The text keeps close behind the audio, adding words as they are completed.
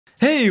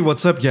Hey,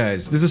 what's up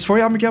guys? This is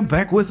Foryam again,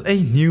 back with a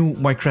new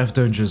Minecraft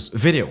Dungeons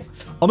video.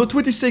 On the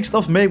 26th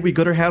of May we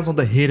got our hands on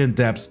the Hidden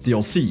Depths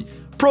DLC.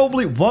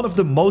 Probably one of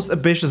the most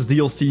ambitious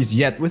DLCs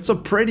yet, with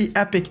some pretty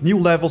epic new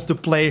levels to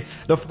play,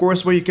 and of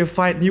course where you can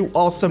find new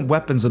awesome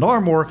weapons and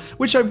armor,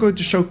 which I'm going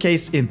to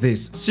showcase in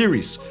this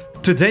series.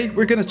 Today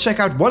we're gonna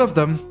check out one of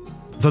them,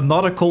 the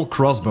Nautical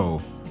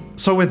Crossbow.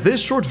 So in this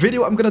short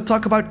video, I'm gonna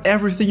talk about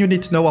everything you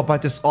need to know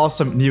about this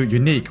awesome new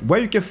unique, where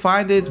you can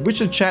find it,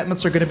 which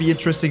enchantments are gonna be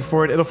interesting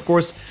for it, and of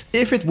course,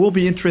 if it will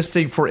be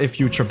interesting for a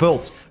future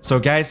build. So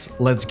guys,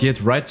 let's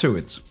get right to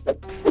it.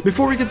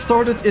 Before we get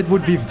started, it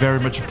would be very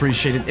much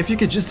appreciated if you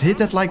could just hit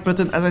that like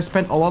button, as I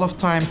spent a lot of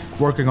time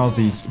working on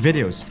these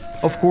videos.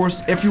 Of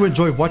course, if you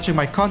enjoy watching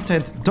my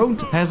content,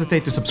 don't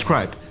hesitate to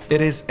subscribe.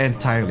 It is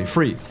entirely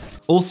free.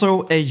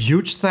 Also, a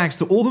huge thanks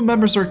to all the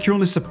members who are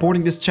currently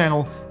supporting this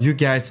channel. You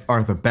guys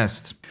are the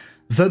best.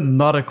 The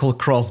Nautical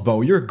Crossbow,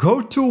 your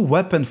go-to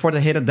weapon for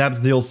the Hidden Depths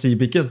DLC,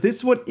 because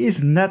this one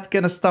is not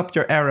gonna stop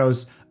your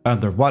arrows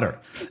underwater.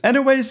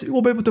 Anyways, you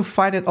will be able to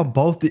find it on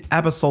both the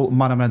Abyssal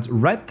Monument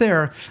right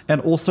there and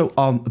also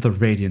on the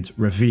Radiant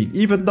Ravine,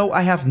 even though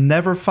I have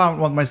never found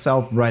one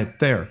myself right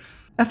there.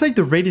 I think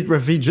the Radiant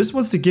Ravine just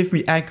wants to give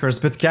me anchors,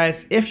 but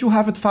guys, if you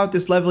haven't found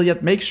this level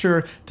yet, make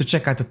sure to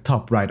check out the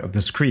top right of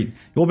the screen.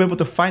 You'll be able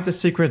to find the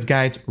secret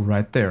guide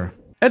right there.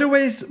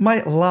 Anyways,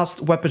 my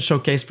last weapon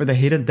showcase for the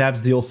Hidden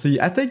Depths DLC,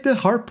 I think the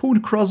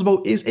Harpoon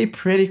Crossbow is a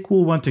pretty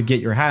cool one to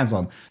get your hands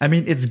on. I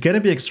mean, it's gonna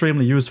be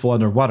extremely useful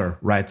underwater,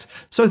 right?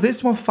 So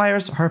this one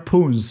fires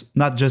harpoons,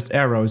 not just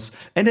arrows,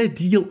 and they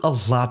deal a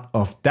lot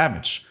of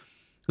damage.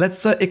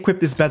 Let's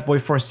equip this bad boy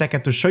for a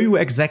second to show you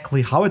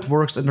exactly how it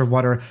works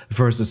underwater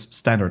versus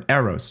standard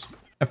arrows.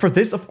 And for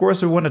this, of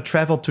course, we want to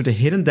travel to the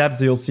Hidden Depths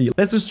DLC.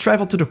 Let's just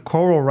travel to the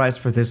Coral Rise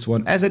for this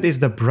one, as it is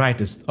the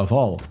brightest of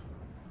all.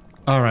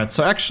 Alright,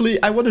 so actually,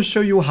 I want to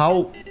show you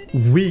how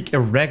weak a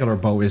regular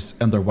bow is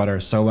underwater.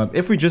 So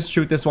if we just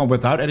shoot this one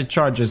without any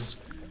charges,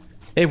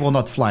 it will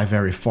not fly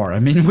very far. I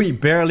mean, we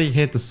barely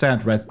hit the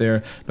sand right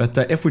there. But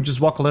if we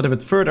just walk a little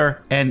bit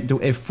further and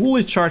do a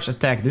fully charged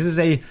attack, this is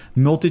a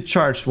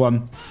multi-charged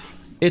one,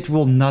 it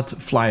will not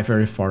fly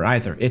very far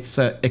either. It's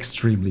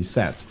extremely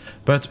sad.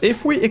 But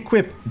if we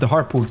equip the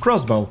Harpoon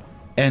Crossbow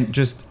and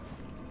just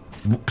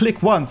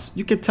click once,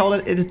 you can tell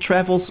that it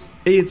travels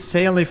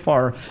insanely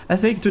far, I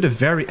think to the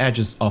very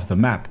edges of the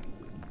map.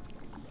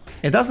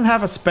 It doesn't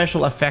have a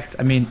special effect.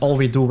 I mean, all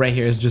we do right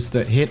here is just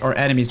hit our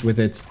enemies with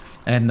it.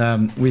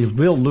 And we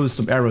will lose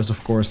some arrows,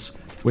 of course,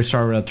 which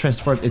are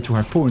transferred into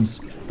harpoons.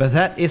 But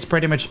that is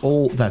pretty much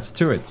all that's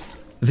to it.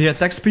 The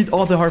attack speed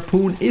of the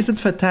harpoon isn't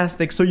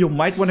fantastic, so you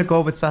might want to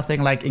go with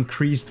something like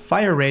increased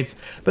fire rate.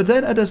 But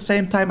then at the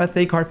same time, I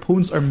think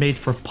harpoons are made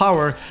for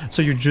power,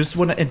 so you just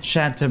want to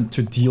enchant them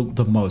to deal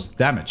the most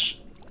damage.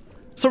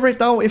 So right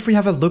now, if we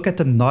have a look at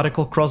the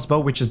Nautical Crossbow,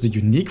 which is the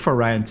unique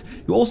variant,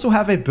 you also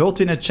have a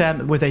built-in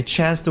enchantment with a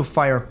chance to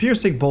fire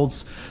piercing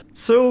bolts.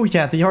 So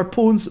yeah, the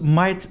harpoons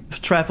might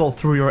travel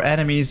through your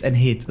enemies and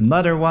hit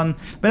another one,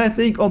 but I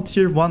think on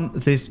tier 1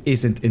 this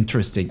isn't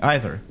interesting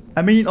either.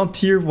 I mean, on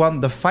tier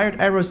 1, the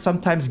fired arrows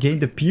sometimes gain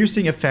the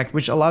piercing effect,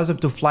 which allows them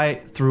to fly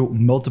through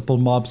multiple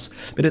mobs,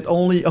 but it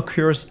only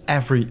occurs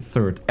every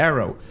third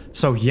arrow.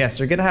 So yes,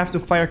 you're gonna have to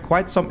fire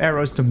quite some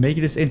arrows to make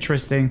this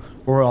interesting,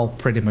 or all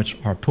pretty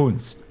much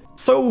harpoons.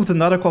 So the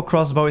Nautical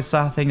Crossbow is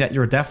something that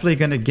you're definitely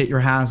gonna get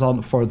your hands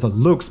on for the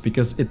looks,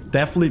 because it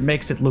definitely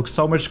makes it look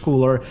so much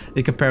cooler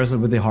in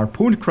comparison with the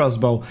Harpoon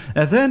Crossbow.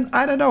 And then,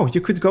 I don't know,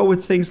 you could go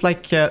with things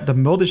like the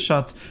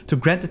multi-shot to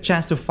grant the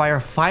chance to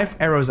fire 5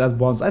 arrows at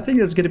once. I think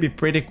that's gonna be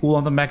pretty cool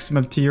on the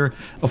maximum tier.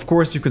 Of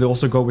course, you could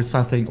also go with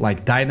something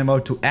like Dynamo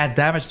to add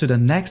damage to the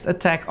next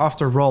attack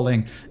after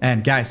rolling.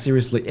 And guys,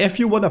 seriously, if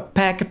you wanna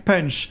pack a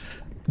punch,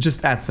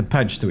 just add some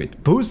punch to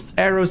it. Boost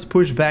arrows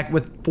pushback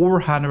with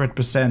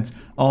 400%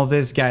 on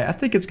this guy. I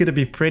think it's gonna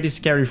be pretty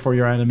scary for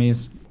your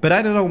enemies. But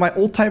I don't know, my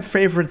all-time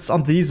favorites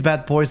on these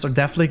bad boys are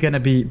definitely gonna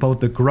be both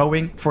the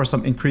growing for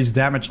some increased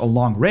damage on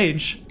long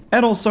range,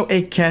 and also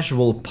a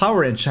casual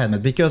power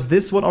enchantment, because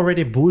this one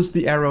already boosts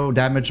the arrow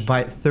damage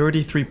by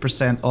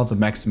 33% on the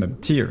maximum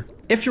tier.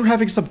 If you're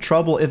having some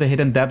trouble in the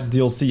Hidden Depths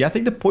DLC, I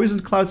think the Poison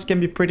Clouds can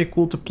be pretty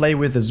cool to play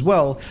with as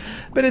well,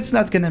 but it's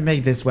not gonna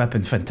make this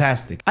weapon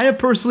fantastic. I am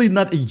personally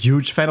not a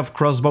huge fan of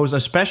crossbows,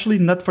 especially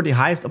not for the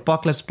highest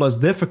Apocalypse Plus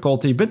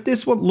difficulty, but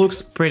this one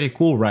looks pretty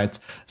cool, right?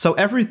 So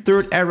every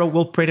third arrow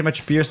will pretty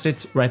much pierce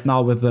it. Right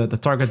now with the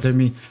target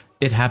dummy,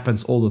 it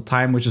happens all the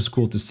time, which is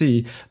cool to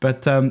see,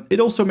 but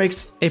it also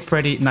makes a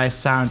pretty nice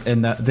sound,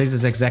 and this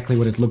is exactly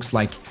what it looks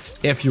like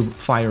if you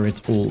fire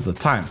it all the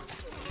time.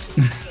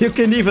 You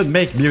can even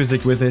make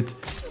music with it,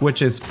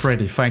 which is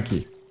pretty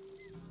funky.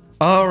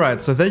 Alright,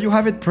 so there you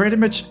have it, pretty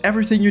much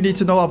everything you need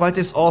to know about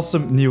this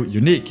awesome new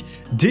unique.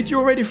 Did you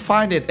already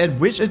find it and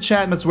which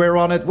enchantments were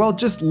on it? Well,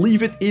 just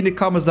leave it in the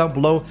comments down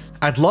below.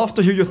 I'd love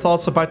to hear your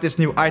thoughts about this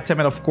new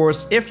item, and of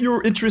course, if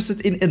you're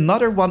interested in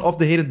another one of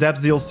the Hidden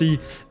Depths DLC,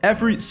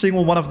 every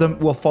single one of them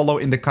will follow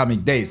in the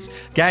coming days.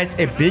 Guys,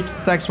 a big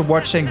thanks for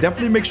watching.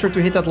 Definitely make sure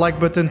to hit that like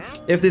button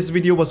if this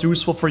video was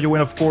useful for you,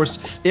 and of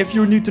course, if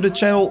you're new to the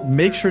channel,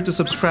 make sure to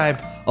subscribe.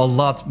 A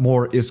lot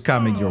more is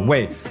coming your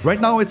way.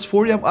 Right now it's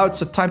 4 AM out,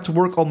 so time to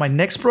work on my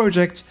next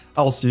project.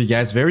 I'll see you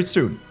guys very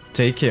soon.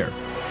 Take care.